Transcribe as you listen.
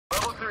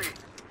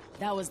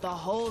That was the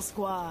whole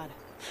squad.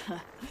 Mike,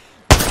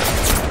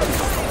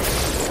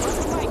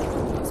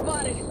 I'm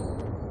spotted.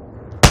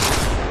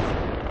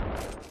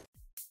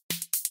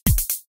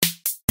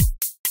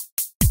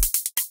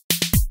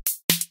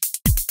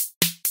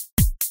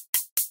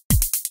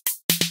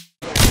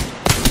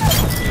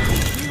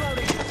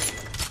 Reloading.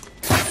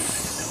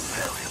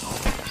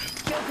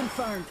 Kill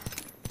confirmed.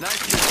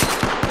 Nice.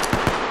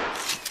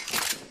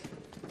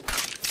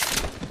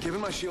 Giving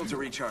my shield to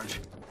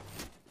recharge.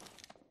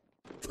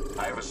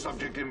 I have a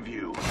subject in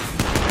view.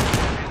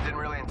 It didn't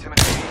really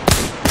intimidate me.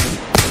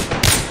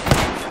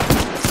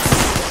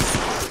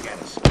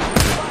 Against.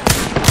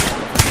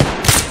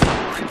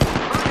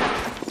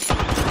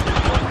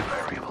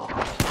 Variable.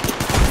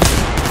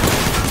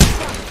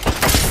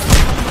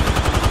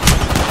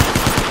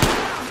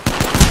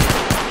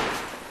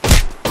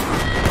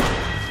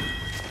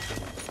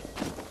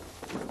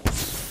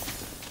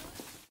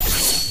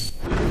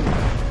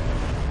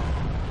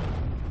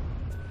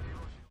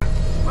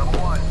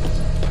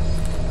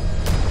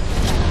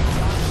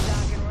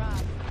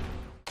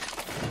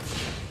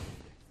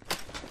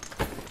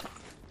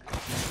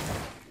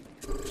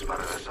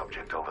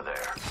 Over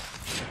there.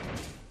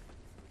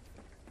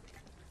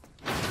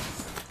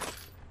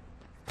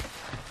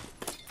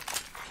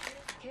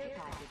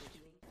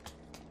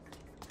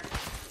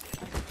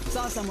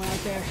 Saw someone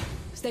out there.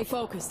 Stay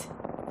focused.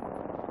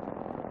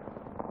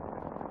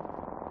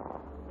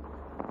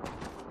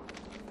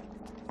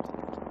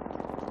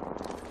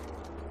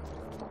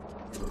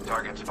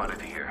 Target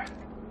spotted here.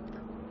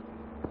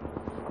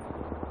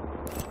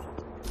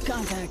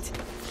 Contact.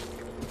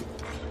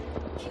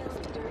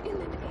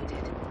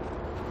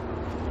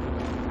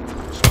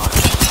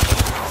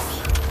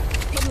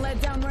 Hitting lead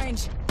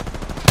downrange.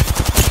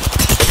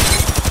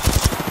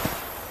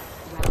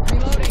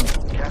 Reloading.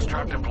 Gas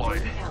trap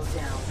deployed.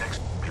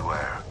 Next,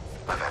 beware.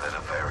 I've added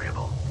a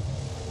variable.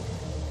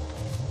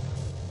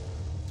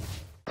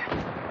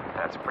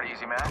 That's a pretty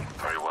easy man.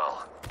 Very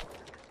well.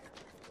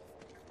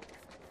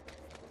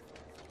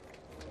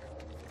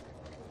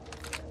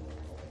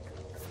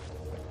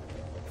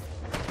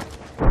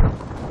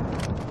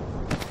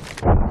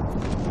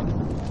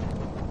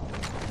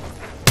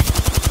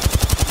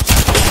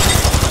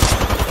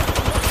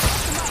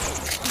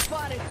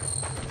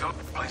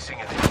 Placing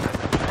it. Getting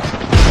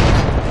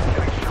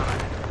shot.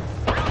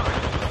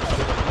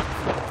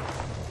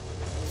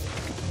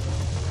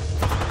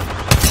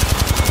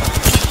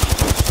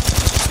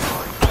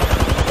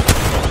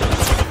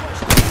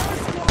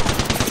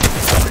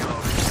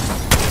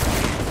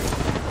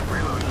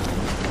 Reloading.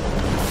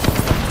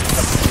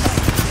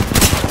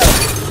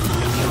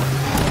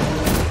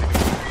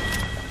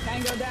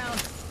 Tango down.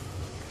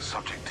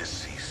 Subject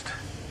deceased.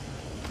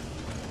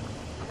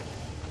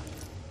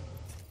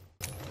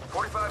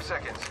 45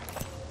 seconds.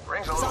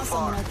 Rings a Saw little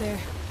someone far. out there.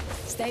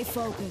 Stay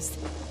focused.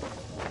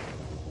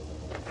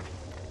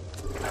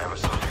 I have a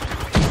subject in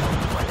view.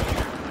 Right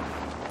here.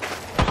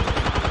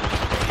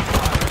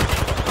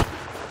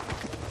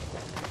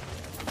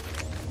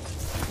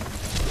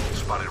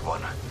 Spotted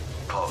one.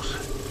 Close.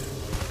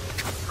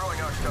 Throwing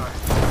arc star.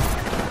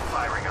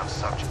 Firing on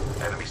subject.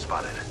 Enemy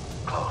spotted.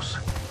 Close.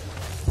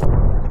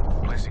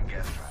 Placing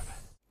gas trap.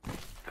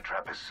 The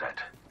trap is set.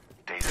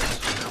 Data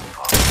system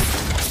followed.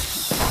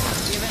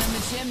 Giving him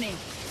the chimney.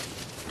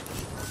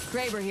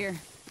 Kraber here.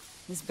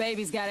 This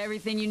baby's got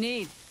everything you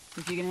need,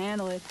 if you can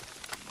handle it.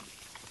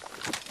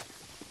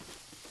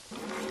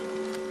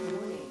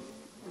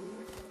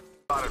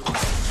 Spotted one.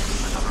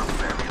 Another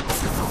variable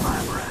in the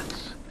lab rats.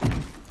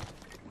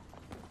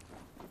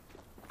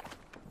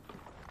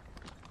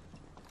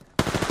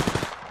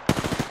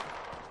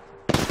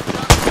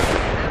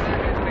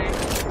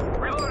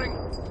 Reloading.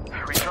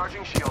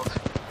 Recharging shields.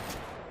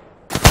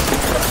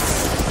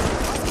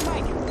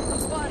 Mike, I'm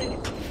spotted.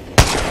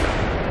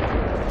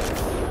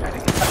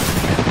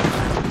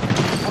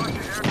 Watch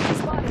it, Eric.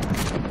 Spotted.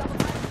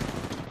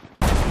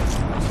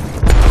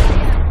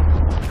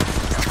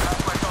 Pass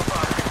myself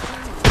on.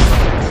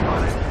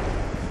 Spotted.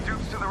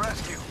 Dukes to the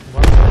rescue.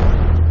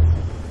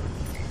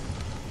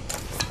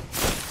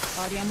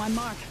 Already on my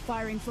mark.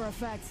 Firing for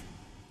effect.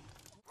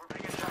 We're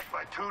being attacked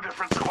by two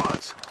different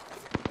squads.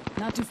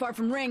 Not too far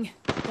from ring.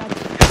 Got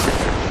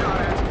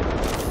Shot at.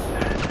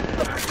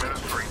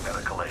 Administering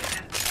medical aid.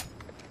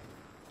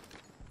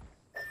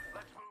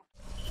 Let's move.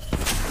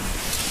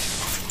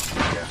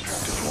 Gas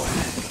trap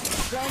deployed.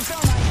 throwing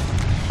thermite.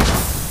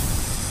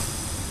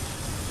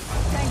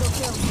 Tango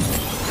kill.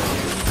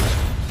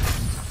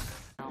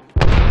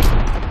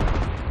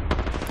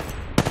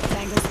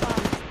 Tango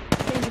spotted.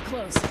 Danger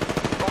close.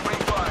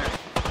 Opening fire.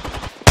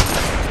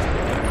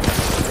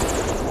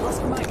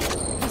 Oscar Mike,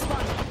 I'm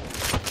spotted.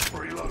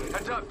 Reloading.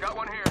 Heads up. Got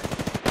one here.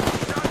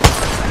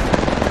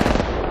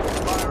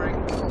 Firing.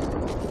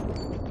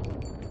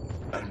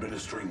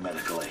 Administering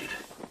medical aid.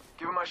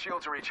 Giving my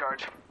shield to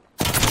recharge.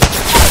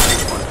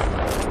 Need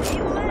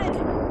lead.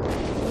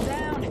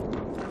 Down.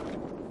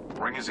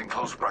 Ring is in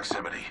close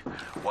proximity.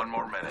 One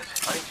more minute.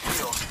 I need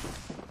shields.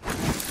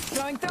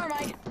 Throwing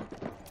thermite.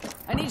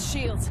 I need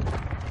shields.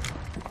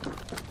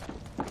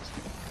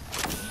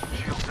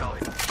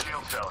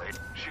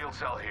 Shield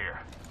cell here.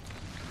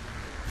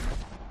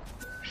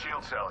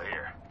 Shield cell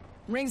here.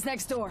 Rings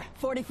next door.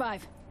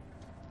 45.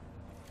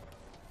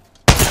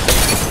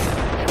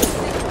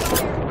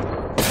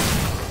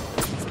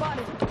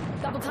 Spotted.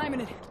 Double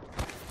timing it.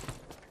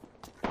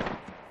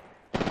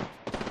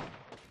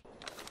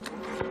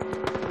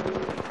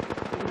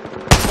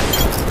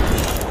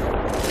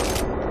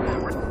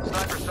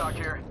 Sniper stock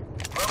here.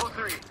 Level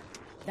 3.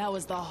 That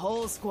was the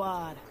whole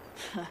squad.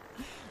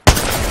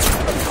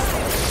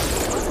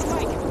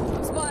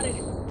 Spotted.